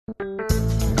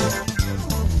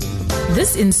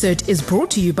This insert is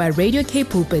brought to you by Radio K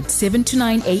Pulpit 7 to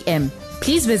 9 a.m.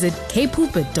 Please visit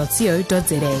kpulpit.co.za.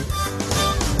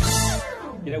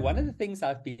 You know, one of the things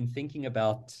I've been thinking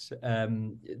about,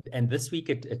 and this week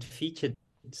it featured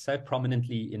so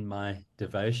prominently in my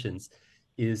devotions,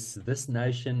 is this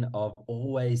notion of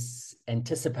always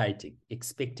anticipating,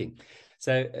 expecting.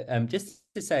 So just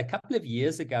to say, a couple of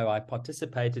years ago, I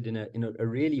participated in a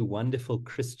really wonderful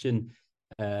Christian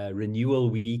renewal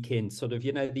weekend, sort of,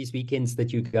 you know, these weekends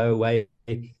that you go away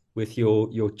with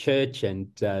your church and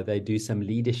they do some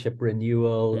leadership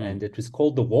renewal, and it was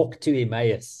called the Walk to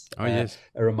Emmaus. Yes.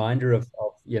 A reminder of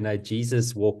you know,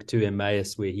 Jesus' walk to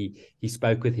Emmaus, where he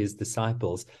spoke with his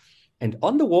disciples. And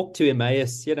on the walk to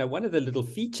Emmaus, you know, one of the little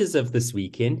features of this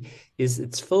weekend is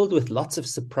it's filled with lots of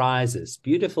surprises,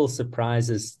 beautiful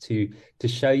surprises to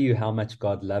show you how much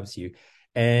God loves you.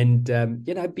 And,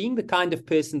 you know, being the kind of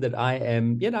person that I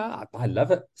am, you know, I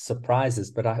love surprises,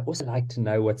 but I also like to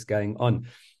know what's going on.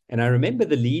 And I remember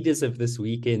the leaders of this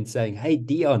weekend saying, "Hey,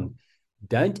 Dion,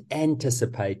 don't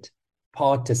anticipate,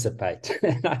 participate."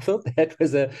 And I thought that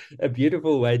was a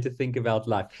beautiful way to think about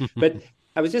life. But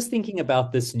I was just thinking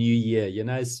about this new year, you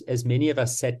know, as many of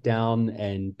us sat down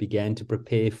and began to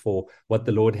prepare for what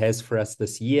the Lord has for us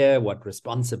this year, what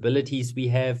responsibilities we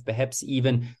have, perhaps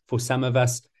even for some of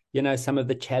us, you know, some of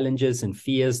the challenges and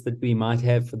fears that we might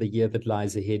have for the year that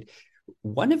lies ahead.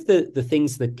 One of the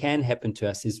things that can happen to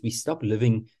us is we stop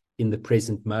living in the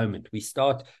present moment. We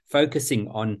start focusing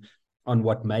on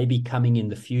what may be coming in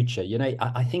the future. You know,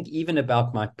 I think even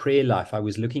about my prayer life, I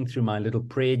was looking through my little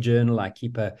prayer journal. I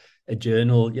keep a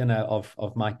journal, you know,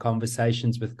 of my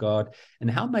conversations with God,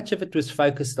 and how much of it was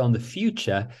focused on the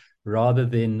future rather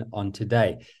than on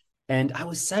today. And I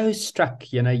was so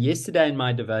struck, you know, yesterday in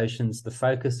my devotions, the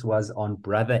focus was on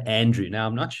Brother Andrew. Now,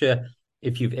 I'm not sure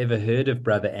if you've ever heard of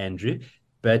Brother Andrew,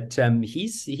 but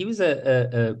he was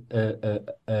a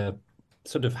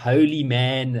sort of holy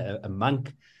man, a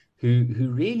monk who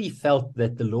really felt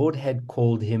that the Lord had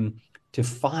called him to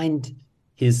find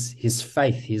his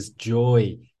faith, his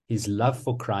joy, his love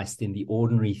for Christ in the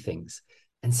ordinary things.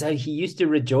 And so he used to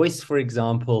rejoice, for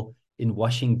example, in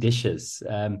washing dishes.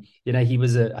 You know,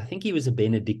 I think he was a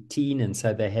Benedictine, and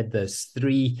so they had those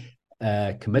three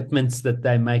commitments that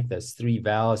they make, those three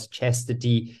vows: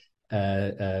 chastity,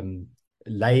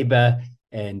 labor,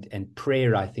 and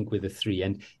prayer, I think, were the three.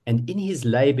 And in his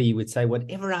labor, he would say,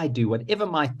 whatever I do, whatever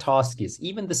my task is,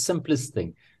 even the simplest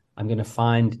thing, I'm going to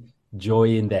find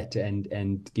joy in that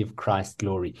and give Christ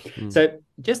glory. So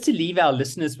just to leave our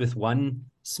listeners with one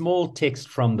small text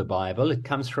from the Bible, it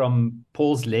comes from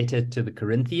Paul's letter to the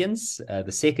Corinthians,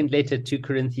 the second letter to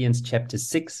Corinthians, chapter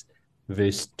 6,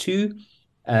 verse 2.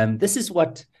 This is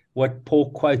what Paul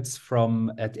quotes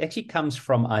from. It actually comes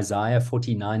from Isaiah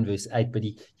 49, verse 8, but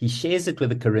he shares it with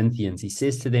the Corinthians. He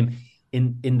says to them,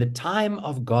 in the time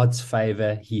of God's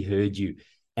favor, he heard you,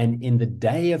 and in the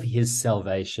day of his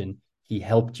salvation, he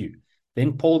helped you.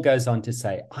 Then Paul goes on to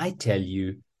say, I tell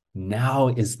you, now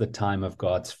is the time of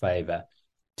God's favor.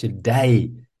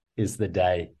 Today is the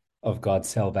day of God's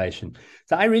salvation.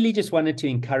 So I really just wanted to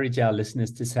encourage our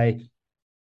listeners to say,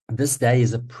 this day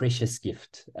is a precious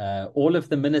gift. All of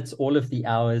the minutes, all of the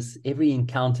hours, every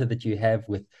encounter that you have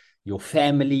with your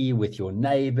family, with your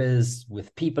neighbors,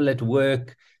 with people at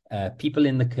work, people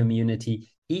in the community,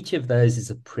 each of those is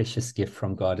a precious gift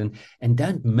from God. And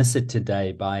don't miss it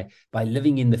today by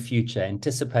living in the future,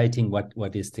 anticipating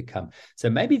what is to come. So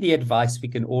maybe the advice we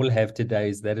can all have today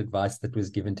is that advice that was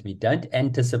given to me. Don't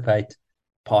anticipate,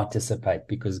 participate,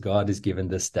 because God has given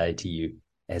this day to you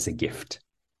as a gift.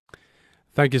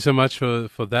 Thank you so much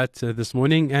for that this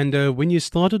morning. And when you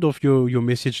started off your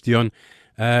message, Dion,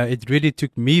 it really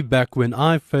took me back when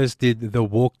I first did the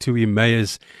walk to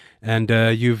Emmaus. And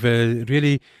you've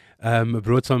really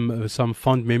brought some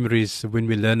fond memories when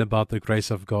we learn about the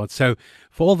grace of God. So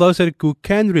for all those who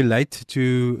can relate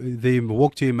to the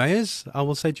walk to Emmaus, I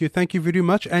will say to you, thank you very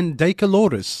much. And Dei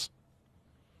Caloris.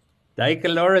 Dei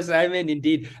Caloris, amen,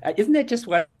 indeed. Isn't that just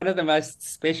one of the most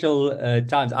special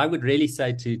times? I would really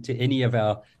say to any of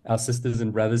our sisters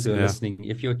and brothers who are listening,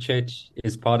 if your church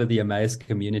is part of the Emmaus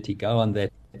community, go on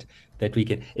that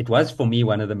weekend. It was, for me,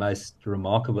 one of the most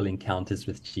remarkable encounters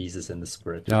with Jesus and the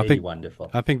Spirit. Really wonderful.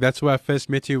 I think that's where I first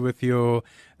met you, with your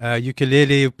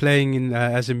ukulele playing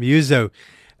as a muso.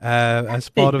 As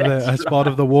part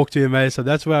of the walk to Emmaus. So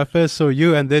that's where I first saw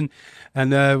you, and then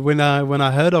And when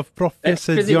I heard of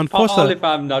Professor Dion Paul, Forster, if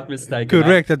I'm not mistaken.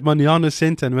 correct, at Maniano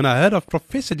Center, and when I heard of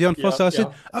Professor Dion Forster, I said,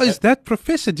 "Oh, is that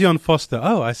Professor Dion Forster?"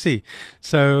 Oh, I see.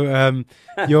 So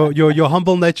your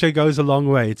humble nature goes a long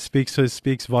way. It speaks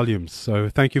volumes. So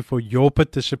thank you for your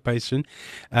participation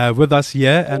with us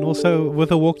here, and also with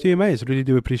the Walk to Emmaus. Really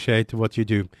do appreciate what you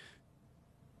do.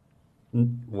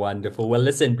 Wonderful. Well,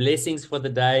 listen, blessings for the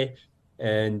day.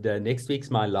 And next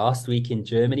week's my last week in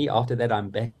Germany. After that, I'm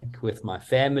back with my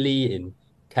family in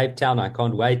Cape Town. I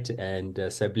can't wait. And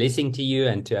so blessing to you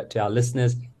and to our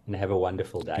listeners, and have a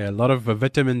wonderful day. Okay, a lot of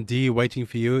vitamin D waiting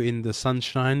for you in the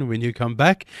sunshine when you come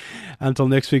back. Until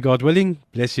next week, God willing,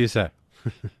 bless you, sir.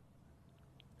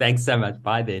 Thanks so much.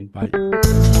 Bye then. Bye.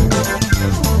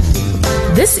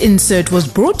 This insert was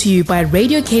brought to you by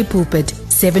Radio K Pulpit,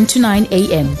 7 to 9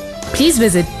 a.m. Please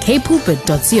visit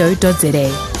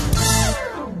kpulpit.co.za.